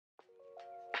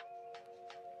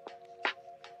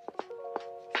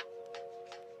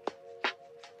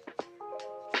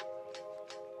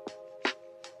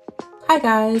Hi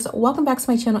guys, welcome back to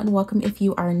my channel and welcome if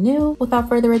you are new. Without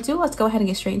further ado, let's go ahead and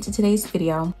get straight into today's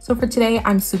video. So for today,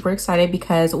 I'm super excited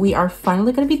because we are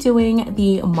finally going to be doing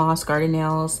the Moss Garden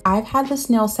nails. I've had this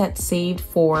nail set saved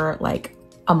for like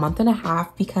a month and a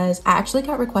half because I actually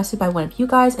got requested by one of you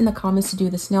guys in the comments to do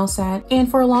this nail set, and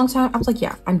for a long time I was like,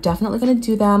 yeah, I'm definitely gonna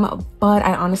do them, but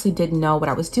I honestly didn't know what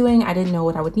I was doing. I didn't know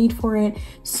what I would need for it.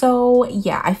 So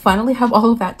yeah, I finally have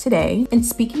all of that today. And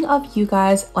speaking of you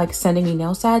guys like sending me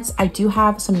nail sets, I do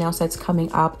have some nail sets coming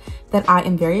up that I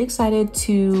am very excited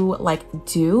to like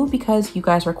do because you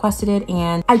guys requested it,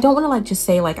 and I don't want to like just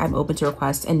say like I'm open to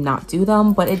requests and not do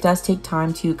them, but it does take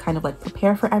time to kind of like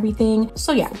prepare for everything.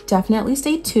 So yeah, definitely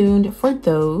stay tuned for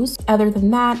those. Other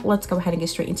than that, let's go ahead and get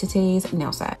straight into today's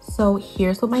nail set. So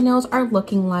here's what my nails are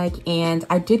looking like, and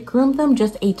I did groom them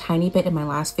just a tiny bit in my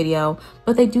last video,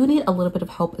 but they do need a little bit of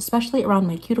help, especially around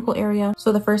my cuticle area.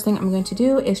 So the first thing I'm going to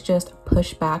do is just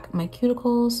push back my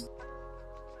cuticles.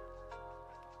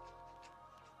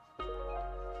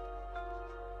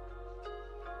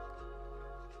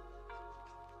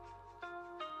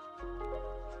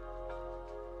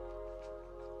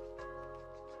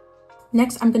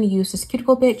 Next, I'm going to use this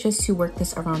cuticle bit just to work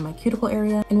this around my cuticle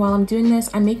area. And while I'm doing this,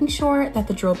 I'm making sure that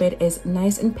the drill bit is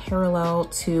nice and parallel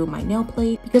to my nail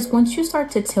plate, because once you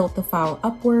start to tilt the file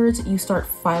upwards, you start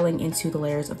filing into the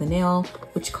layers of the nail,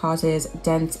 which causes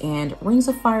dents and rings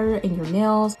of fire in your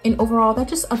nails. And overall, that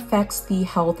just affects the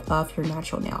health of your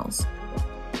natural nails.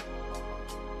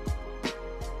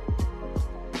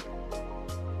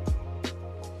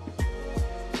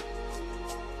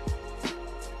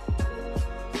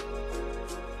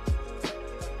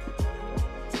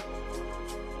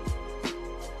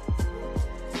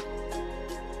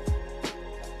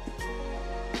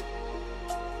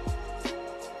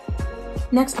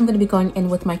 Next, I'm going to be going in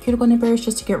with my cuticle nippers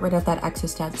just to get rid of that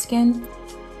excess dead skin.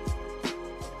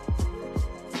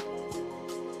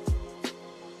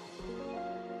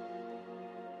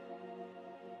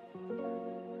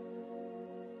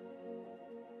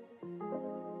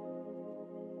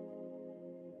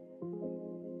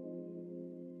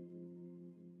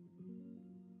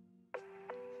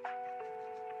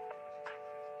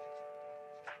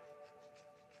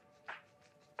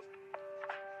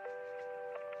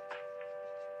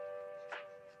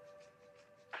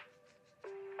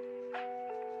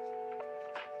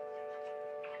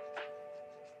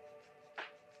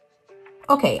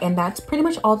 Okay, and that's pretty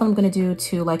much all that I'm going to do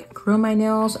to like groom my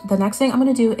nails. The next thing I'm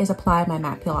going to do is apply my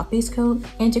matte peel off base coat.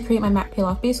 And to create my matte peel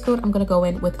off base coat, I'm going to go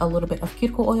in with a little bit of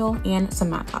cuticle oil and some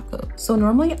matte top coat. So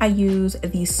normally I use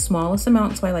the smallest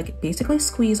amount, so I like basically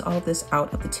squeeze all of this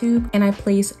out of the tube and I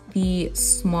place the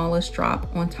smallest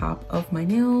drop on top of my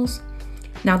nails.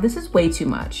 Now this is way too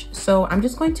much, so I'm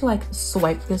just going to like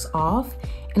swipe this off,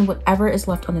 and whatever is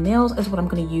left on the nails is what I'm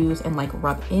going to use and like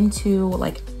rub into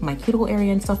like my cuticle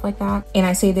area and stuff like that. And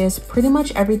I say this pretty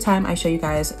much every time I show you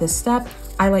guys this step.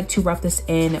 I like to rub this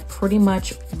in pretty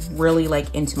much really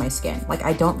like into my skin. Like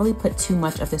I don't really put too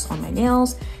much of this on my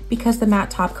nails because the matte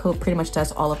top coat pretty much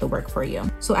does all of the work for you.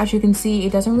 So as you can see,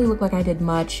 it doesn't really look like I did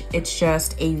much. It's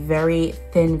just a very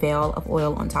thin veil of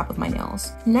oil on top of my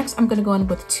nails. Next, I'm gonna go in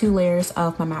with 2 layers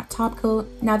of my matte top coat.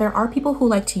 Now there are people who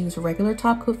like to use regular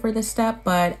top coat for this step,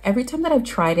 but every time that I've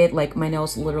tried it, like my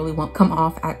nails literally won't come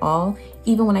off at all,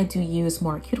 even when I do use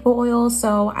more cuticle oil.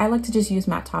 So I like to just use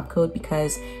matte top coat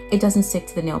because it doesn't stick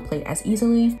to the nail plate as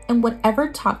easily. And whatever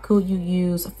top coat you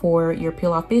use for your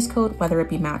peel off base coat, whether it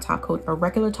be matte top coat or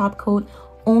regular top coat,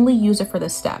 only use it for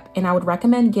this step. And I would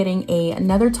recommend getting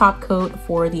another top coat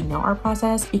for the nail art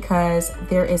process because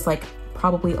there is like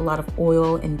probably a lot of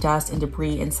oil and dust and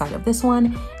debris inside of this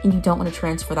one, and you don't want to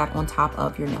transfer that on top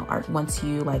of your nail art once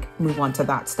you like move on to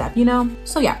that step, you know?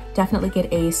 So yeah, definitely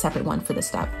get a separate one for this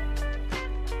step.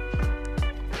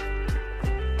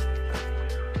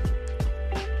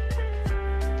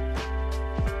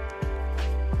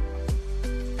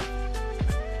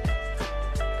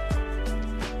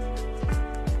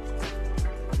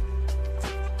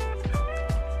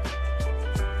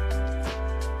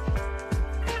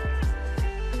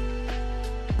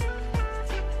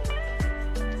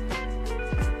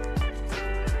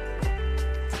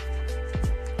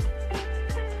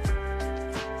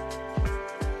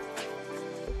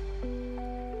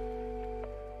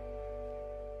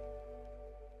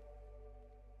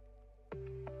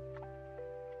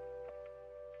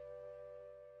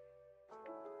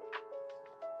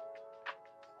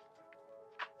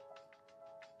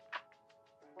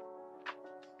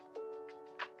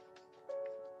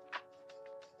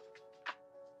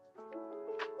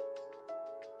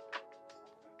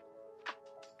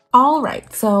 All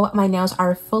right, so my nails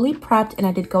are fully prepped and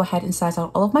I did go ahead and size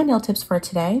out all of my nail tips for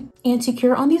today. And to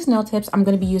cure on these nail tips, I'm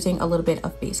going to be using a little bit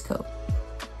of base coat.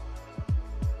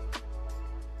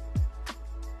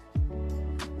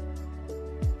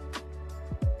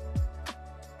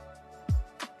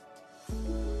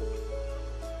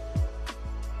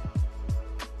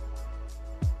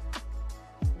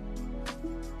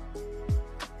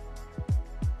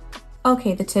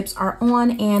 Okay, the tips are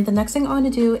on, and the next thing I'm going to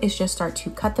do is just start to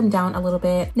cut them down a little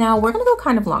bit. Now we're going to go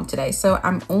kind of long today, so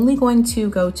I'm only going to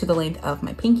go to the length of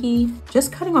my pinky,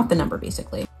 just cutting off the number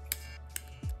basically.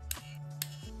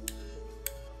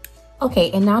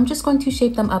 Okay, and now I'm just going to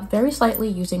shape them up very slightly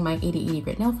using my 8080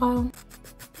 grit nail file.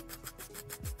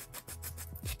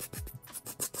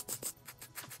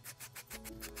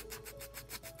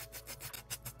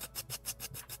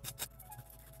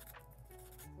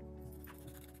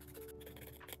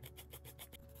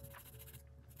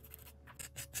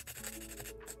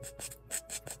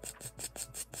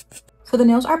 So the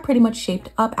nails are pretty much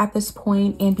shaped up at this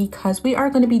point, and because we are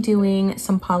going to be doing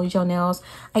some polygel nails,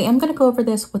 I am going to go over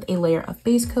this with a layer of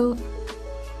base coat.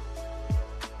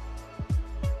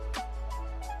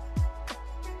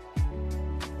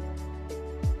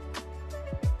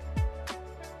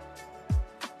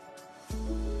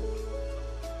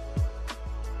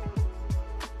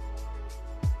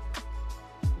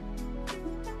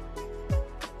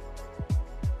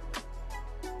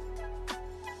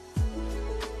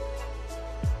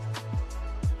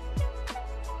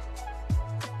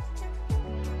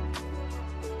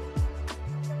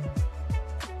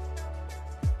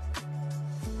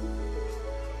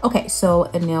 Okay, so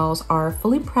the nails are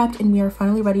fully prepped and we are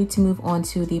finally ready to move on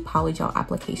to the polygel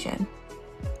application.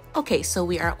 Okay, so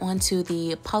we are on to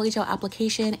the polygel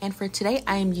application, and for today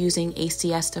I am using a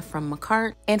Siesta from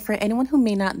Makartt. And for anyone who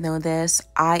may not know this,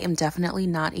 I am definitely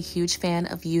not a huge fan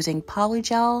of using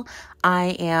polygel.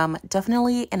 I am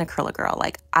definitely an acrylic girl.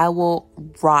 Like, I will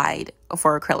ride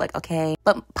for acrylic, okay?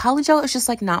 But polygel is just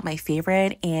like not my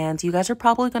favorite, and you guys are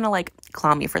probably gonna like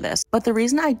clown me for this. But the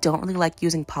reason I don't really like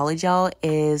using polygel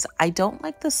is I don't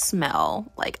like the smell.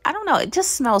 Like, I don't know, it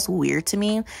just smells weird to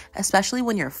me, especially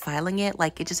when you're filing it.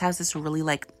 Like, it just has this really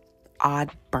like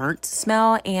odd burnt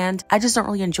smell, and I just don't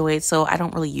really enjoy it, so I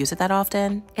don't really use it that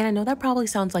often. And I know that probably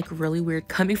sounds like really weird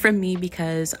coming from me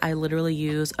because I literally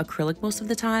use acrylic most of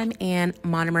the time and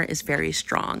monomer is very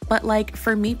strong. But like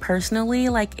for me personally,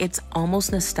 like it's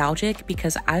almost nostalgic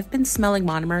because I've been smelling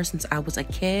monomer since I was a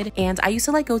kid, and I used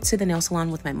to like go to the nail salon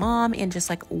with my mom and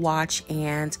just like watch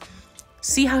and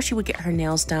see how she would get her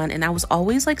nails done, and I was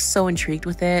always like so intrigued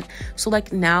with it. So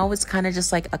like now it's kind of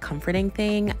just like a comforting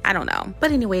thing. I don't know.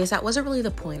 But anyways, that wasn't really the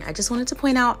point. I just wanted to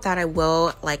point out that I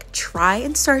will like try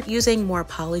and start using more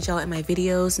polygel in my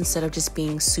videos instead of just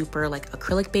being super like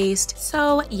acrylic based.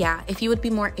 So yeah, if you would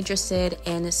be more interested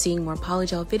in seeing more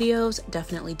polygel videos,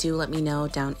 definitely do let me know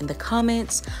down in the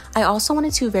comments. I also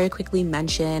wanted to very quickly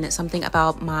mention something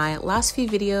about my last few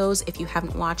videos if you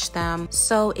haven't watched them.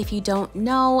 So if you don't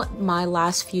know, my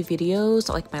last few videos,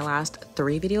 like my last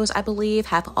 3 videos I believe,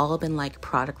 have all been like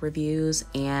product reviews,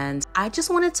 and I just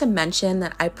wanted to mention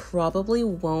that I probably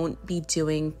won't be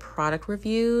doing product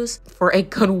reviews for a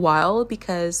good while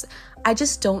because I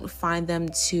just don't find them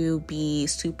to be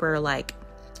super like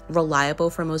reliable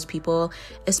for most people,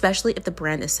 especially if the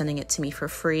brand is sending it to me for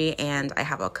free and I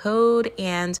have a code.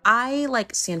 And I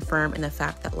like stand firm in the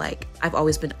fact that like I've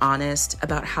always been honest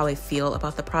about how I feel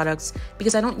about the products,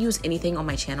 because I don't use anything on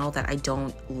my channel that I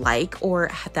don't like or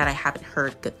that I haven't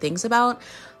heard good things about.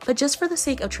 But just for the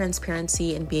sake of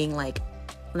transparency and being like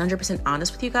 100%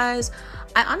 honest with you guys,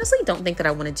 I honestly don't think that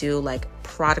I want to do like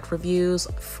product reviews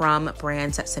from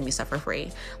brands that send me stuff for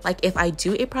free. Like if I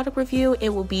do a product review, it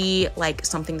will be like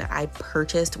something that I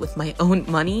purchased with my own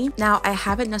money. Now, I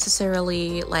haven't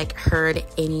necessarily like heard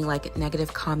any like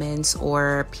negative comments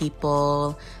or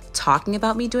people talking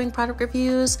about me doing product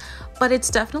reviews, but it's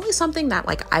definitely something that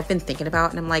like I've been thinking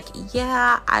about, and I'm like,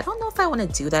 yeah, I don't know if I want to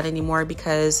do that anymore,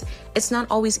 because it's not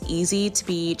always easy to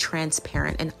be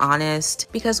transparent and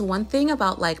honest. Because one thing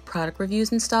about like product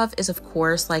reviews and stuff is, of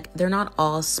course, like they're not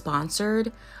all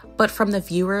sponsored, but from the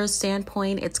viewer's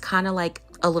standpoint, it's kind of like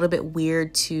a little bit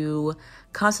weird to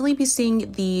constantly be seeing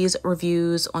these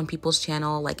reviews on people's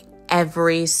channel like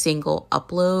every single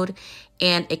upload,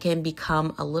 and it can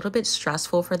become a little bit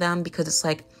stressful for them, because it's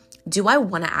like, do I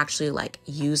want to actually like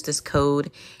use this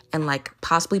code and like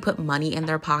possibly put money in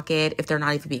their pocket if they're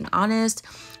not even being honest,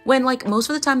 when like most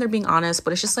of the time they're being honest,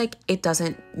 but it's just like it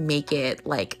doesn't make it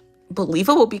like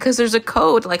believable because there's a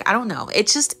code. Like, I don't know,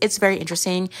 it's very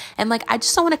interesting, and like I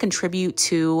just don't want to contribute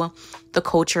to the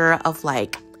culture of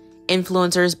like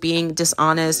influencers being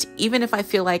dishonest, even if I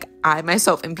feel like I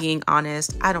myself am being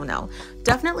honest. I don't know.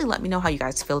 Definitely let me know how you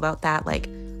guys feel about that. Like,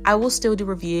 I will still do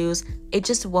reviews. It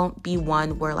just won't be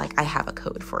one where like I have a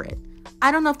code for it.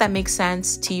 I don't know if that makes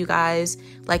sense to you guys.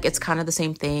 Like, it's kind of the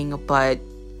same thing, but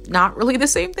not really the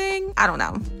same thing. I don't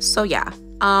know. So yeah,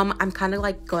 I'm kind of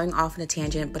like going off on a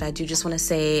tangent, but I do just want to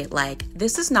say, like,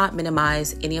 this does not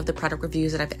minimize any of the product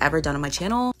reviews that I've ever done on my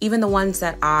channel, even the ones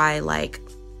that I like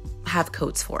have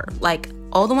codes for. Like,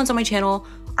 all the ones on my channel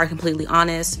are completely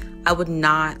honest. I would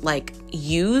not like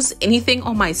use anything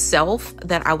on myself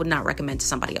that I would not recommend to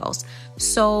somebody else.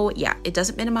 So yeah, it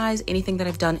doesn't minimize anything that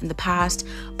I've done in the past,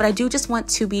 but I do just want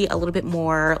to be a little bit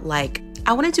more like,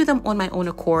 I want to do them on my own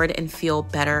accord and feel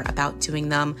better about doing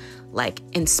them, like,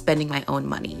 and spending my own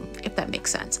money, if that makes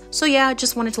sense. So yeah,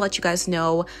 just wanted to let you guys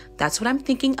know that's what I'm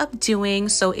thinking of doing.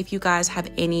 So if you guys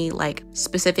have any like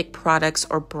specific products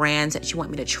or brands that you want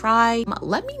me to try,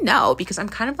 let me know, because I'm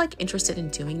kind of like interested in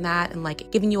doing that and like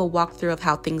giving you a walkthrough of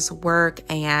how things work.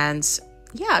 And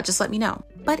yeah, just let me know.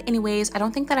 But anyways, I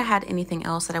don't think that I had anything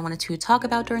else that I wanted to talk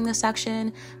about during this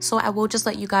section. So I will just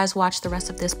let you guys watch the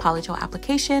rest of this Polygel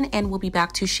application, and we'll be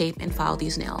back to shape and file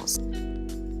these nails.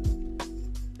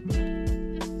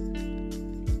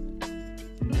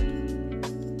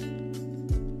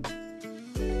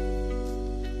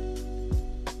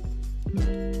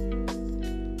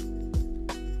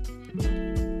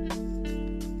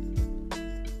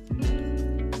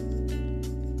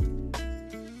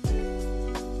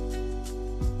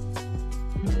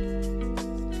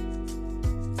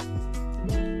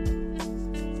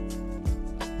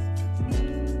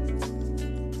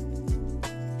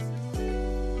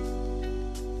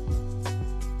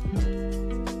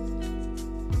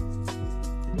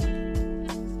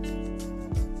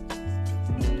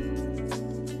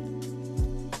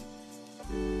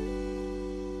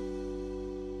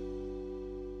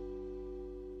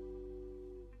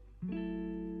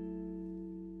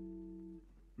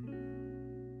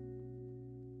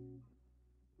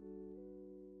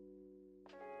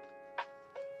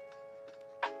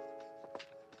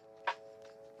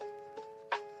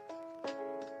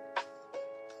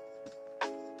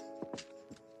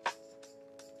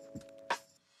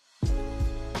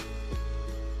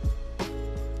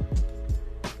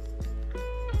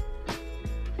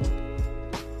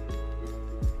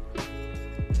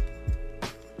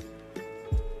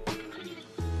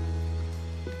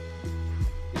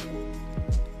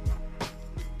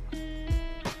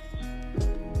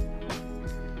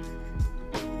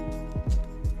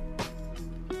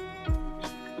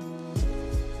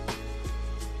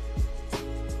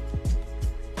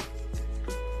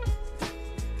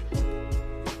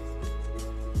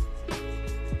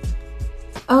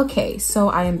 Okay, so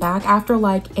I am back after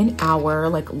like an hour,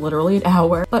 like literally an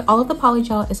hour, but all of the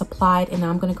polygel is applied, and now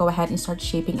I'm gonna go ahead and start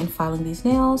shaping and filing these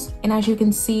nails. And as you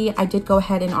can see, I did go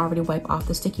ahead and already wipe off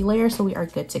the sticky layer, so we are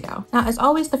good to go. Now, as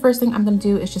always, the first thing I'm gonna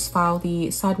do is just file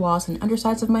the sidewalls and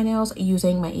undersides of my nails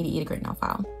using my 88 grit nail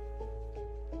file.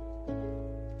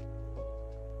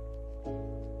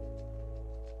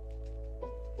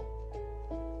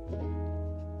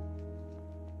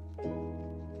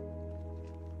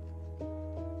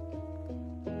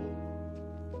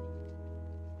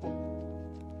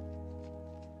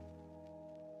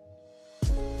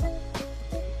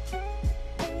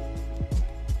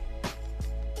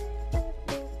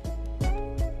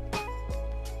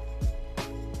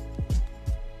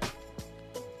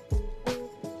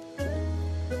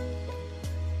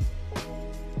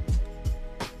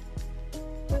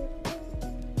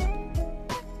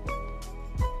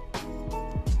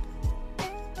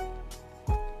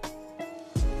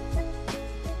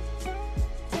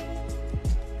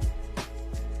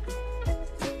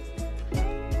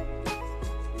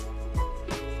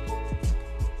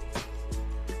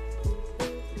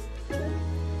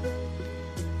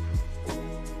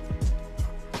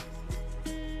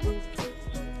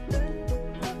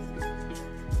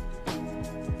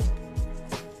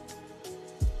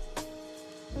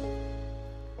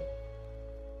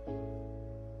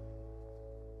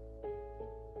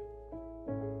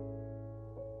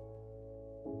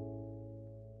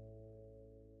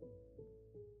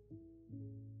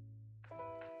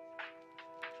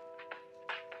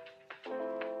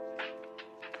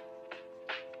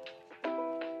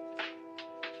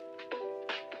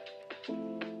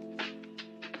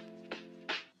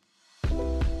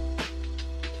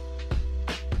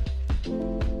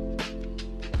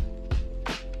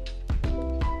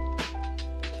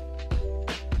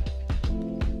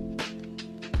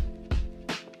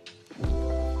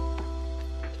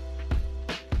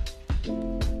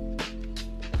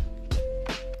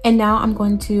 And now I'm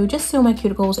going to just seal my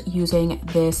cuticles using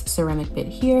this ceramic bit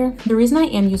here. The reason I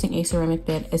am using a ceramic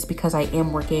bit is because I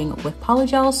am working with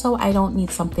polygel, so I don't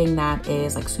need something that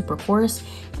is like super coarse,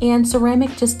 and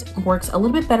ceramic just works a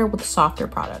little bit better with softer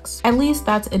products. At least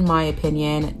that's in my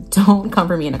opinion. Don't come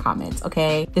for me in the comments,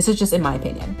 okay? This is just in my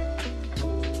opinion.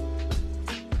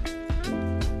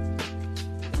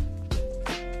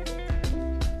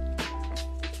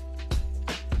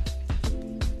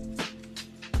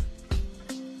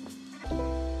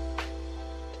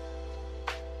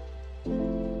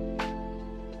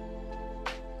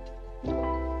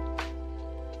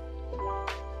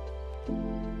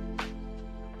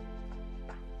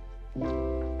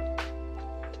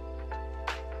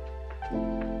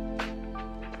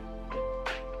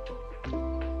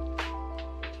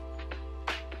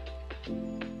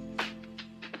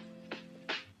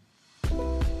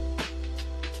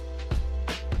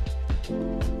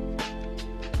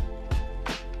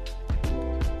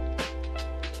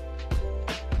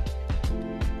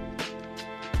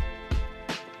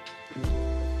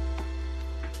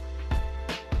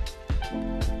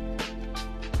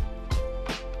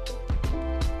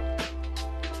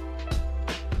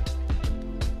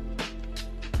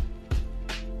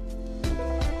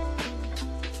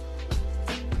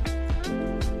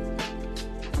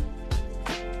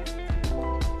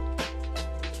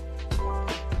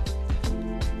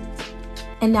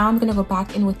 And now I'm gonna go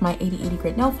back in with my 80/80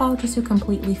 grit nail file just to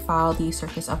completely file the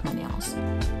surface of my nails.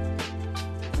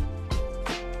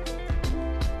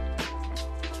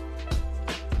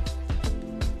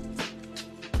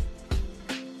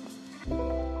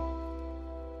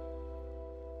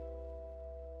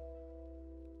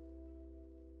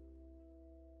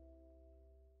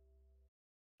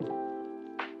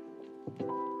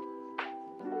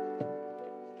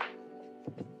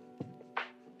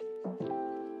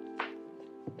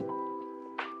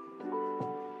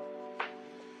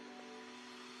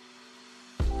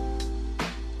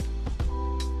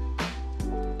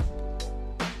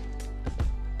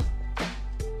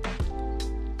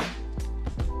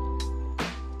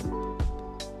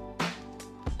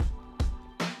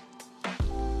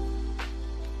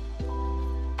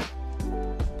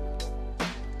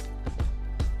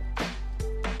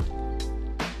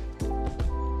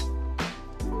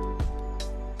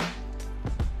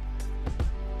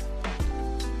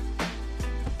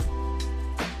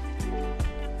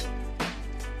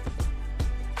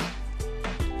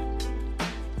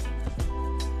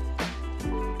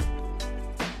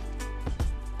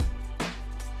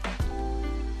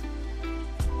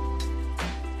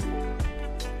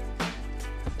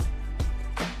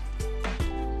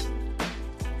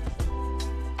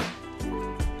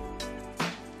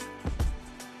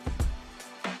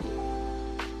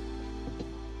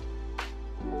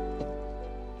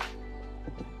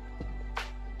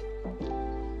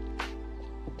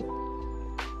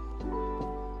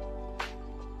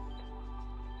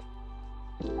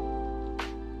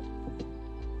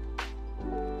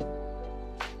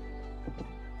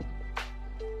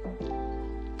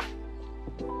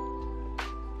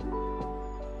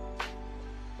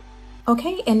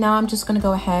 Okay, and now I'm just gonna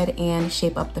go ahead and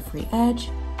shape up the free edge.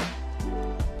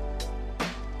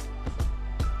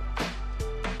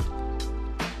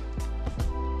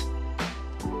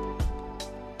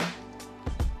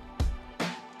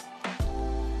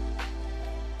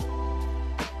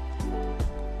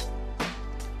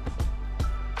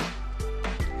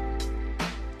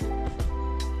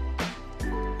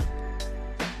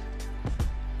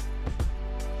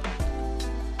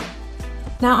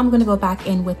 Now I'm gonna go back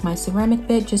in with my ceramic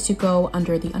bit just to go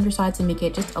under the undersides and make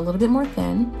it just a little bit more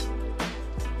thin.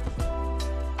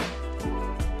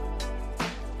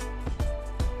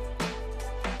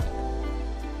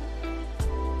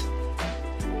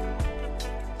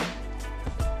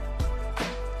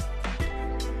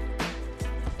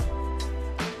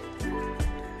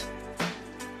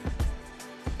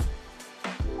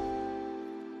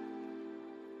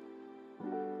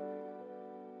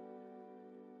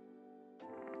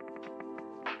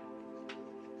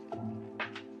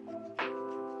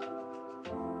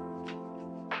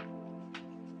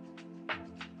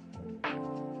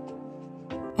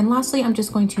 And lastly, I'm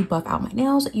just going to buff out my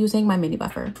nails using my mini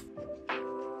buffer.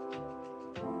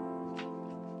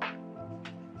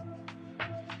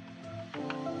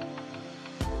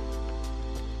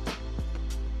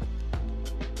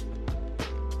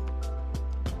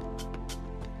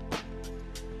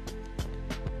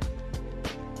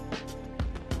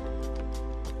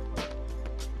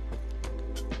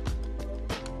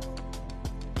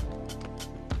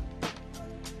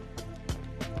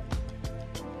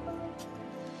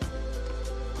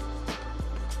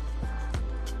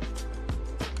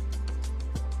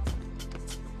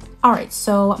 All right,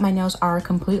 so my nails are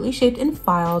completely shaped and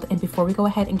filed, and before we go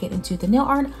ahead and get into the nail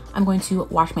art, I'm going to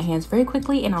wash my hands very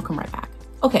quickly and I'll come right back.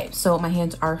 Okay, so my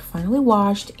hands are finally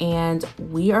washed and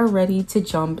we are ready to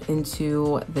jump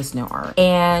into this nail art.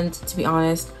 And to be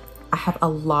honest, I have a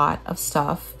lot of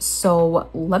stuff, so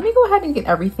let me go ahead and get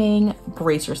everything.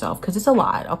 Brace yourself because it's a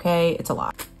lot, okay? It's a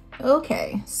lot.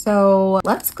 Okay, so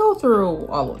let's go through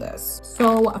all of this.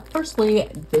 So firstly,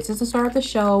 this is the start of the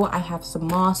show. I have some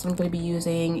moss I'm going to be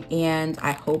using, and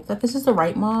I hope that this is the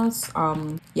right moss.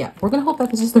 Yeah, we're gonna hope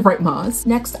that this is the right moss.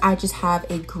 Next, I just have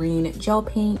a green gel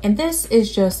paint, and this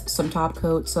is just some top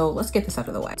coat. So let's get this out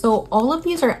of the way. So all of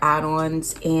these are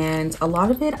add-ons, and a lot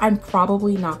of it I'm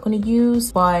probably not going to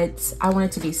use, but I want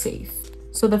it to be safe.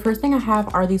 So the first thing I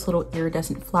have are these little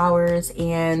iridescent flowers,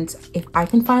 and if I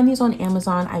can find these on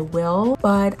Amazon, I will,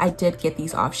 but I did get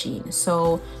these off Shein.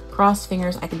 So cross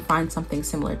fingers, I can find something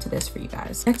similar to this for you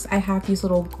guys. Next, I have these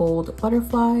little gold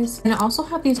butterflies, and I also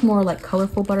have these more like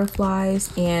colorful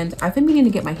butterflies, and I've been meaning to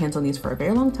get my hands on these for a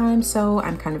very long time, so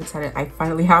I'm kind of excited I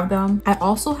finally have them. I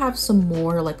also have some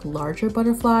more like larger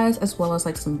butterflies, as well as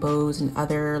like some bows and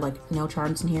other like nail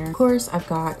charms in here. Of course, I've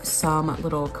got some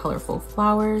little colorful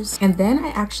flowers, and then I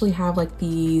actually have like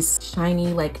these shiny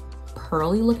like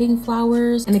pearly looking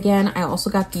flowers, and again I also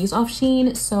got these off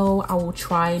Shein, so I will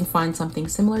try and find something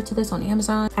similar to this on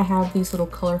Amazon. I have these little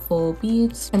colorful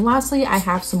beads, and lastly I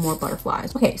have some more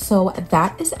butterflies. Okay, so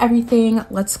that is everything.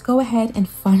 Let's go ahead and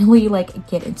finally like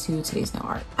get into today's nail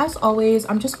art. As always,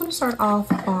 I'm just going to start off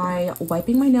by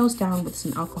wiping my nails down with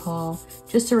some alcohol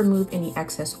just to remove any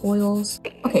excess oils.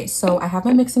 Okay, so I have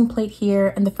my mixing plate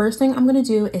here, and the first thing I'm going to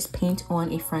do is paint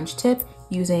on a French tip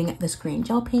using this green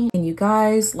gel paint. And you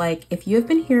guys, like, if you have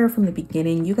been here from the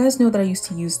beginning, you guys know that I used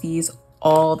to use these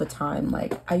all the time.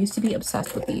 Like, I used to be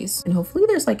obsessed with these, and hopefully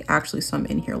there's like actually some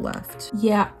in here left.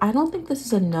 Yeah, I don't think this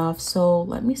is enough, so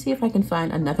let me see if I can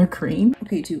find another green.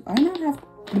 Okay, do I not have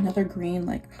another green?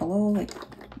 Like, hello?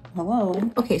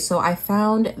 Okay, so I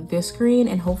found this green,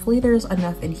 and hopefully there's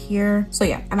enough in here. So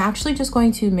yeah, I'm actually just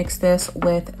going to mix this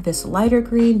with this lighter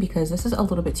green because this is a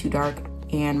little bit too dark,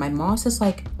 and my moss is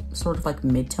like sort of like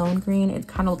mid-tone green. It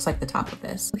kind of looks like the top of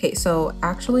this. Okay, so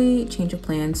actually, change of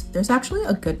plans, there's actually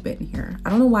a good bit in here. I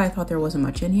don't know why I thought there wasn't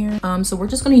much in here. So we're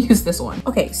just gonna use this one.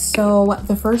 Okay, so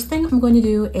the first thing I'm going to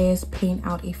do is paint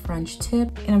out a French tip,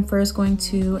 and I'm first going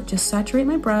to just saturate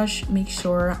my brush, make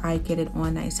sure I get it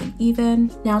on nice and even.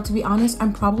 Now, to be honest,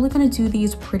 I'm probably gonna do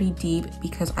these pretty deep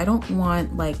because I don't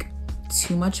want like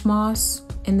too much moss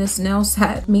in this nail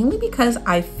set, mainly because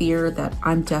I fear that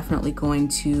I'm definitely going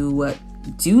to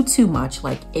do too much.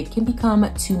 Like, it can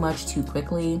become too much too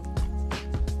quickly.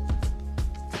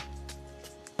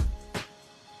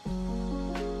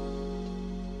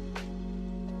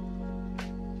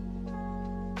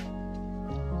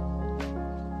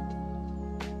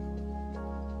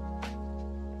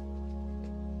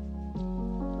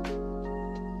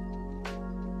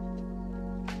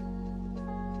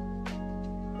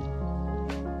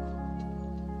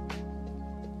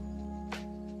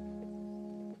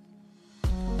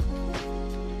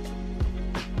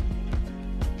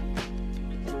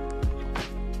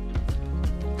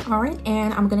 All right,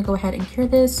 and I'm gonna go ahead and cure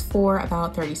this for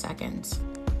about 30 seconds.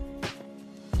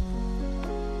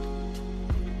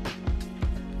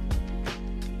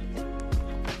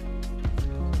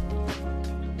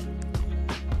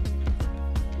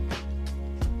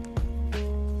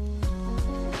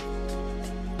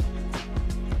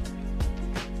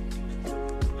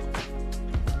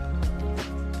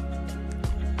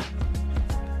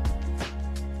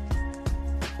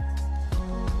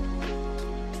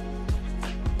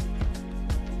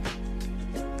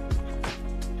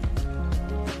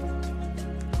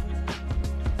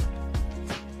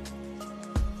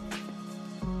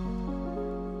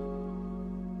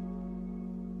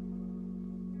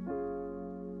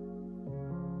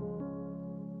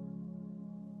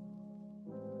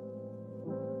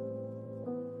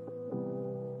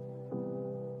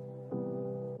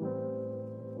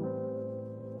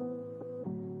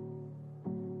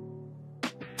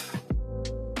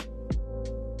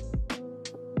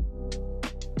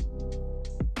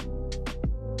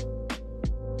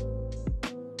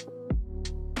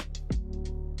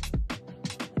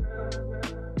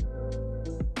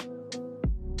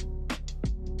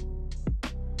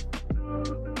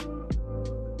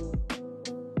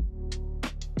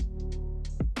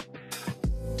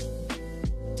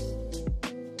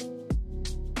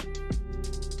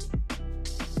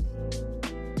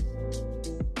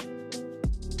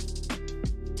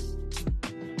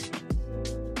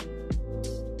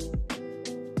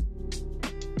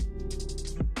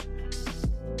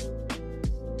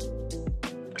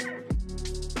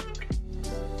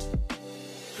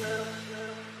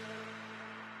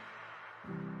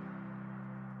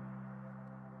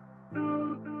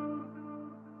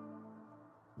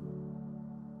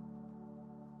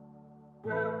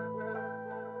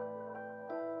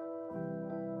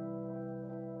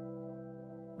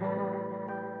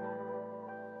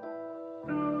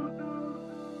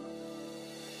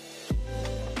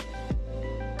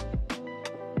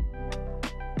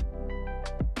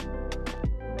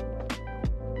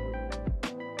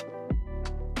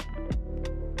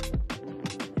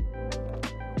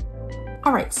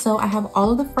 All right, so I have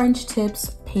all of the French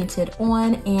tips painted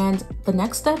on, and the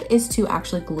next step is to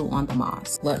actually glue on the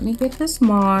moss. Let me get this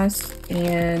moss,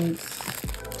 and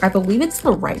I believe it's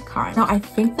the right kind. Now, I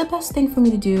think the best thing for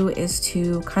me to do is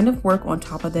to kind of work on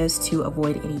top of this to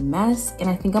avoid any mess. And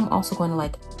I think I'm also going to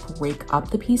like break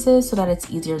up the pieces so that it's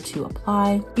easier to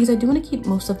apply, because I do want to keep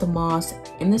most of the moss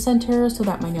in the center so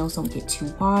that my nails don't get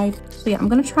too wide. So yeah, I'm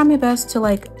going to try my best to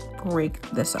like break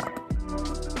this up.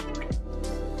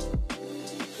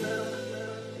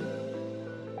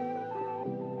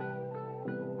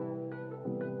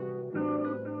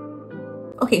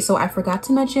 Okay, so I forgot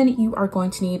to mention, you are going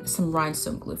to need some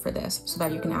rhinestone glue for this so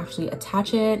that you can actually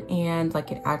attach it and like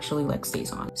it actually like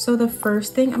stays on. So the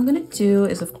first thing I'm gonna do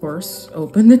is of course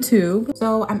open the tube.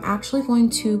 So I'm actually going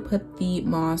to put the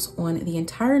moss on the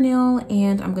entire nail,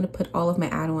 and I'm gonna put all of my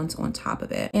add-ons on top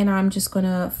of it. And I'm just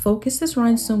gonna focus this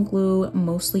rhinestone glue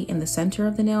mostly in the center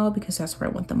of the nail because that's where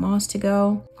I want the moss to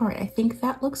go. All right, I think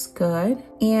that looks good.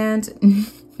 And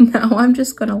now I'm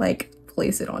just gonna like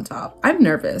place it on top. I'm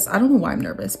nervous. I don't know why I'm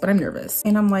nervous, but I'm nervous.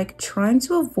 And I'm like trying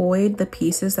to avoid the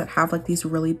pieces that have like these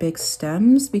really big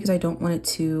stems because I don't want it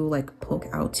to like poke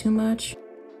out too much.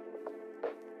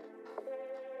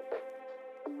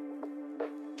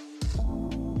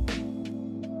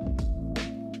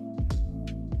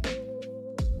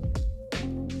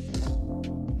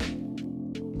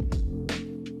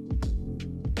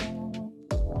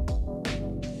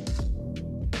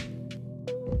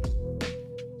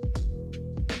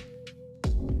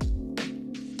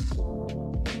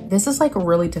 This is like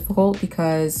really difficult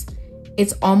because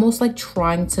it's almost like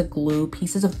trying to glue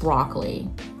pieces of broccoli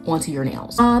onto your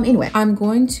nails. Anyway, I'm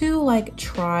going to like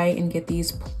try and get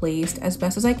these placed as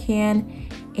best as I can,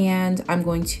 and I'm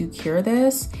going to cure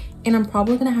this, and I'm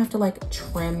probably gonna have to like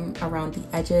trim around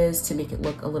the edges to make it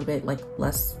look a little bit like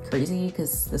less crazy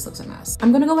because this looks a mess.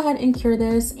 I'm gonna go ahead and cure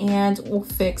this and we'll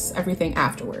fix everything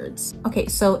afterwards. Okay,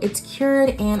 so it's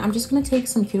cured, and I'm just gonna take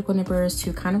some cuticle nippers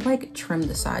to kind of like trim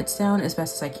the sides down as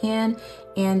best as I can,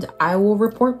 and I will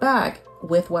report back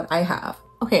with what I have.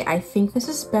 Okay, I think this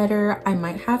is better. I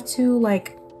might have to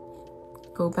like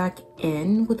go back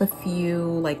in with a few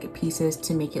like pieces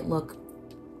to make it look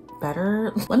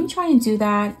better. Let me try and do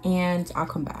that and I'll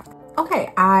come back.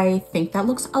 Okay, I think that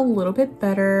looks a little bit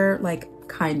better, like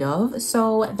kind of.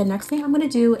 So the next thing I'm gonna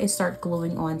do is start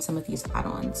gluing on some of these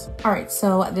add-ons. All right,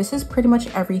 so this is pretty much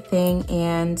everything,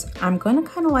 and I'm gonna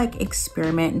kind of like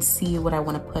experiment and see what I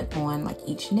want to put on like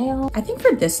each nail. I think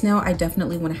for this nail, I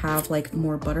definitely want to have like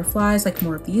more butterflies, like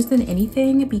more of these than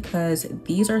anything, because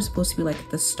these are supposed to be like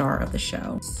the star of the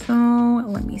show. So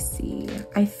let me see.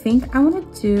 I think I'm gonna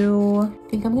do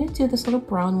this little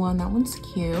brown one. That one's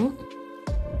cute.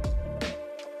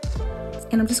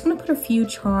 And I'm just gonna put a few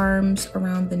charms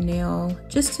around the nail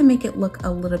just to make it look a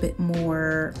little bit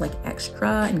more like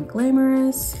extra and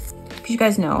glamorous. Because you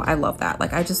guys know I love that.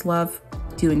 Like I just love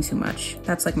doing too much.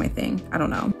 That's like my thing. I don't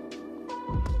know.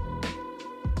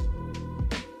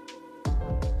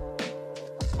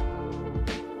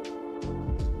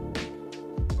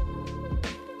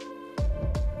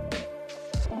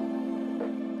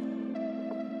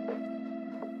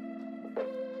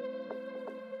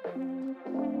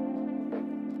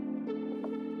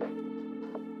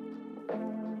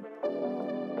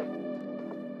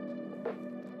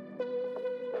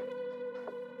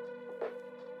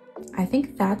 I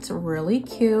think that's really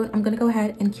cute. I'm gonna go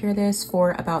ahead and cure this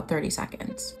for about 30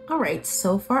 seconds. All right,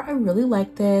 so far I really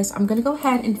like this. I'm gonna go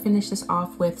ahead and finish this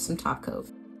off with some top coat.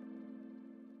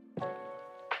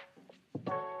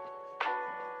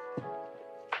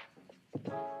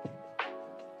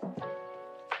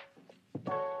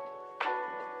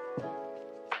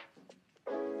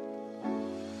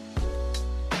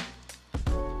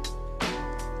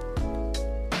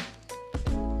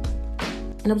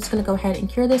 And I'm just gonna go ahead and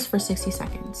cure this for 60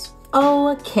 seconds.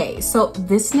 Okay, so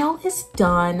this nail is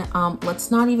done.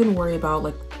 Let's not even worry about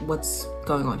like what's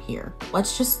going on here.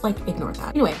 Let's just like ignore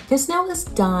that. Anyway, this nail is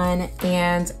done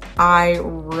and I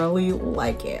really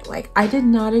like it. Like I did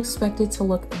not expect it to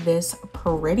look this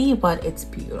pretty, but it's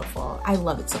beautiful. I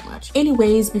love it so much.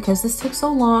 Anyways, because this took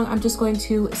so long, I'm just going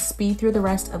to speed through the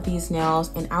rest of these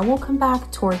nails and I will come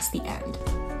back towards the end.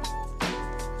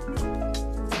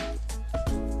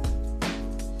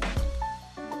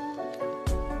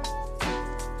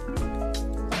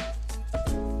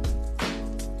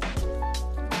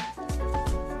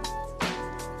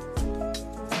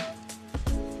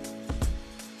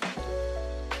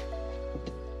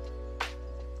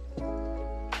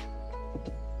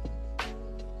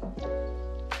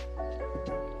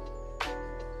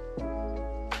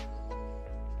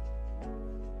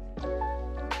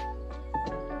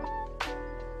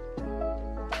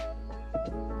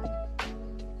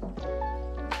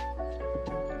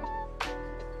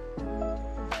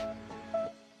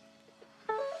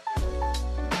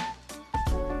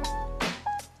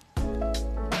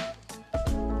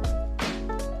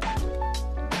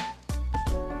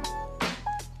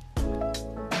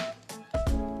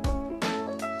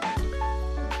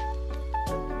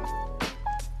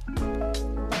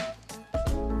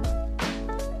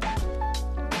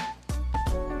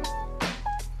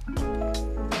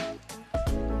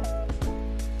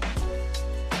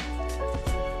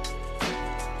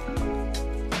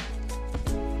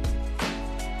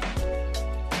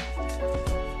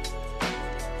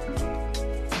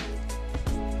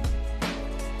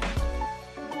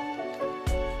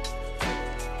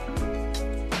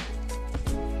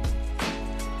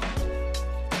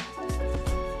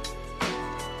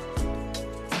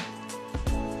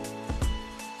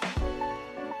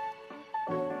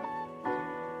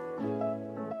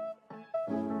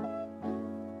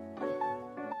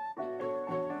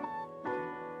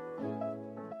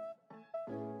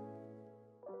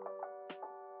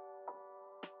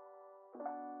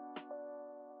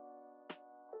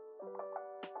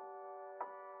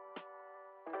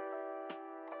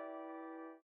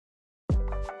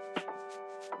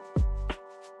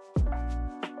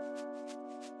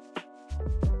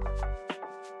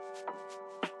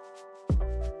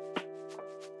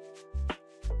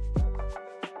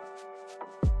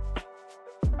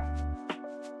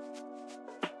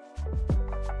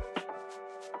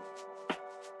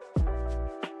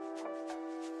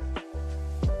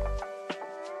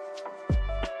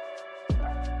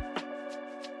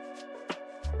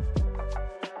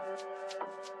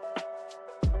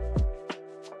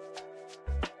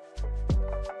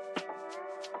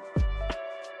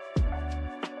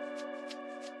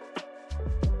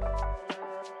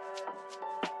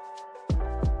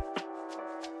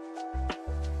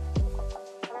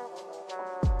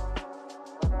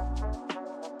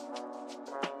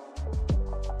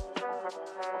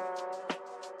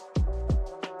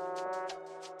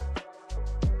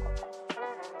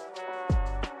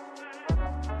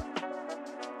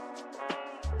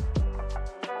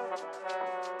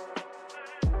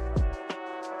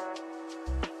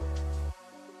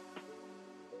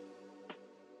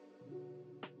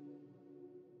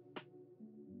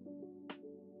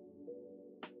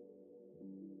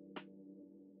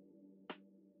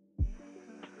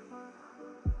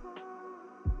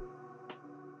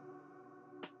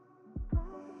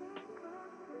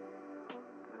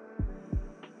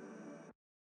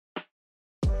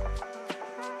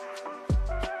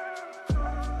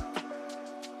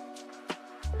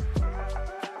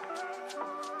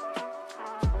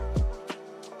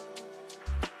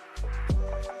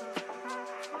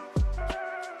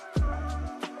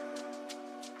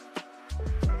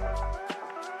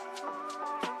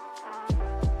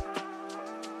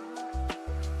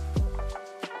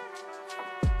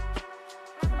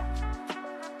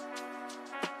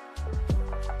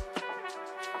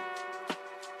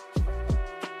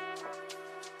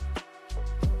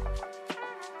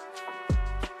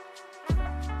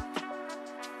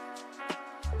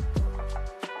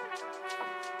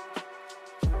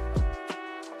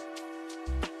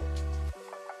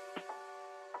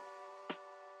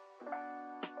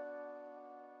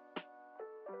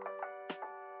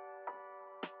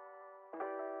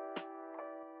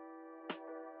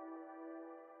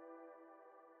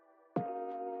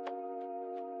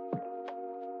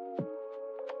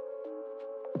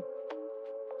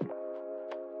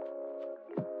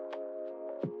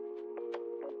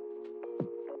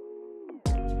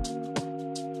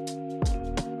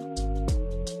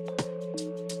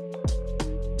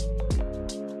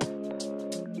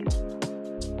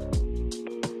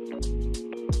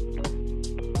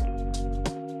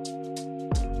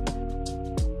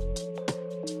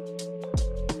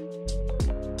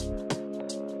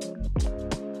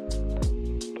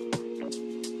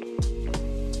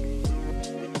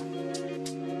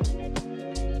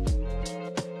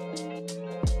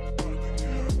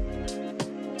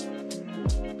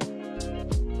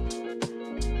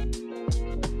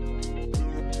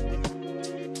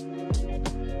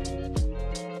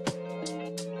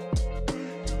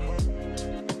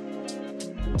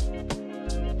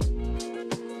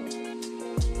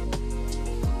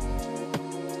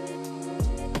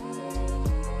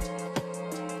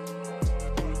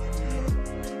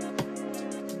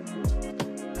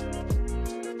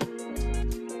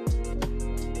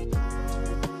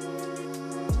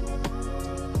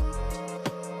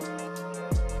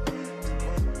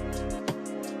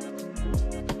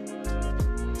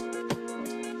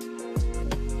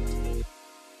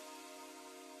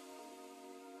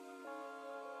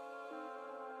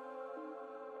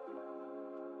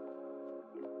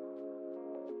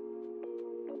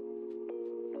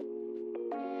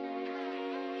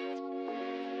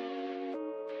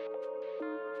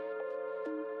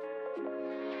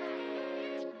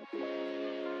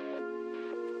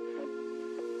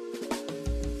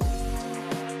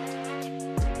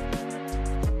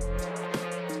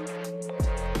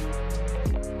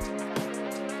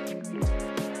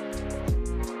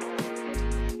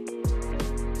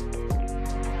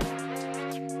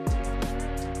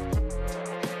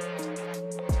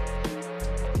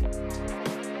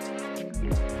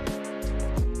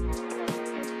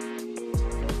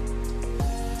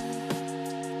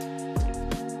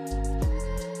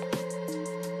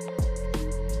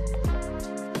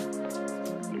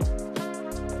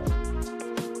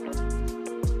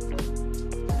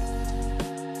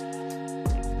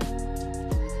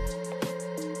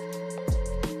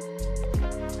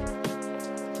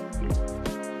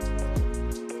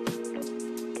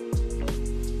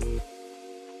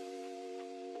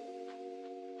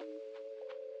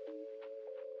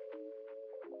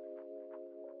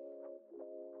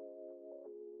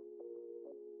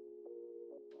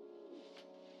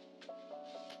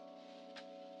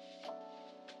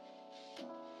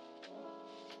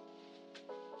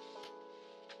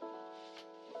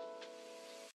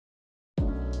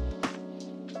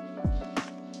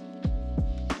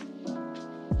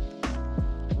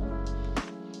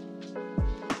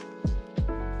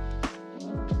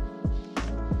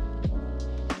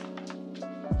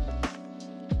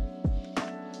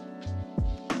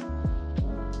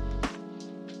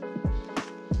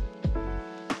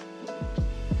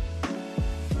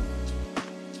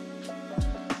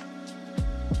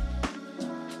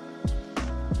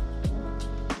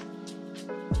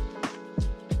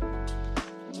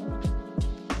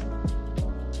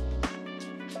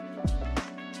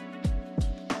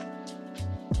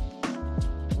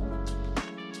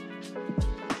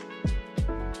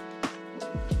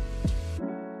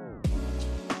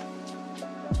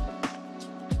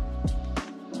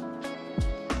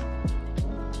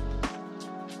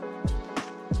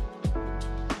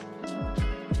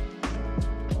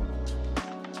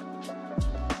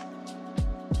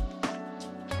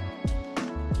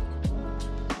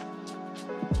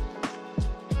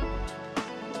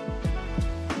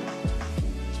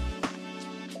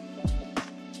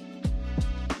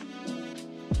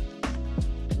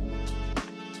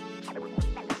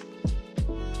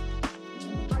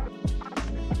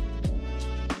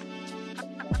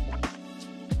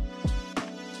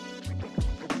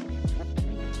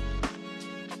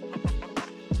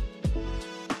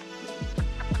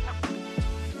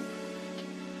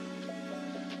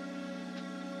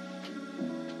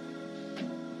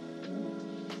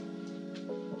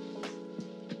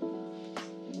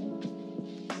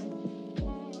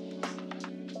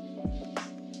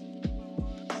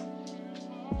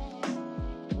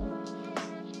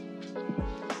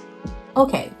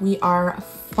 Okay, we are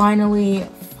finally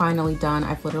done.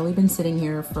 I've literally been sitting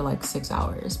here for like 6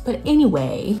 hours. But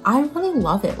anyway, I really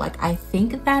love it. Like, I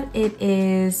think that it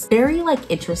is very like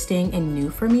interesting and new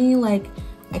for me. Like,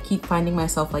 I keep finding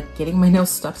myself like getting my nails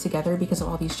stuck together because of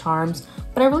all these charms,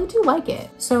 but I really do like it.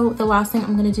 So the last thing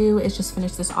I'm gonna do is just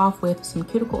finish this off with some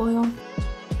cuticle oil.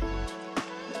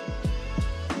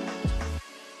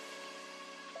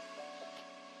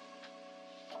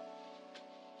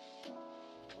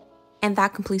 And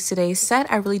that completes today's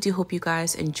set. I really do hope you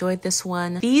guys enjoyed this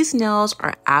one. These nails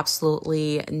are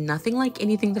absolutely nothing like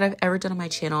anything that I've ever done on my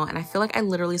channel. And I feel like I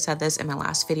literally said this in my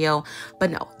last video,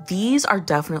 but no, these are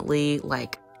definitely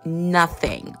like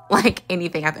nothing like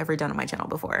anything I've ever done on my channel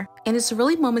before. And it's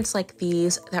really moments like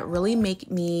these that really make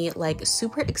me like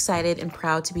super excited and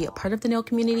proud to be a part of the nail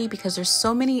community, because there's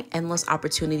so many endless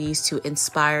opportunities to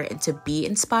inspire and to be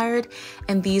inspired.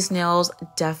 And these nails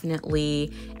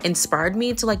definitely inspired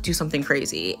me to like do something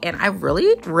crazy. And I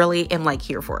really am like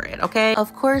here for it, okay?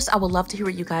 Of course, I would love to hear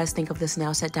what you guys think of this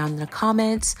nail set down in the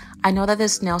comments. I know that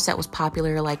this nail set was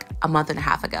popular like a month and a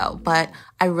half ago, but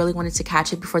I really wanted to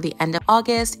catch it before the end of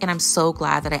August, and I'm so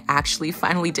glad that I actually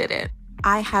finally did it.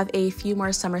 I have a few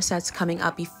more summer sets coming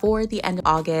up before the end of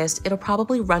August. It'll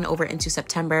probably run over into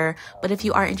September, but if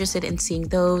you are interested in seeing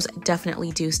those,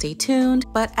 definitely do stay tuned.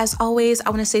 But as always, I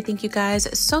want to say thank you guys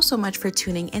so much for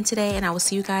tuning in today, and I will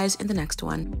see you guys in the next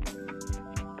one.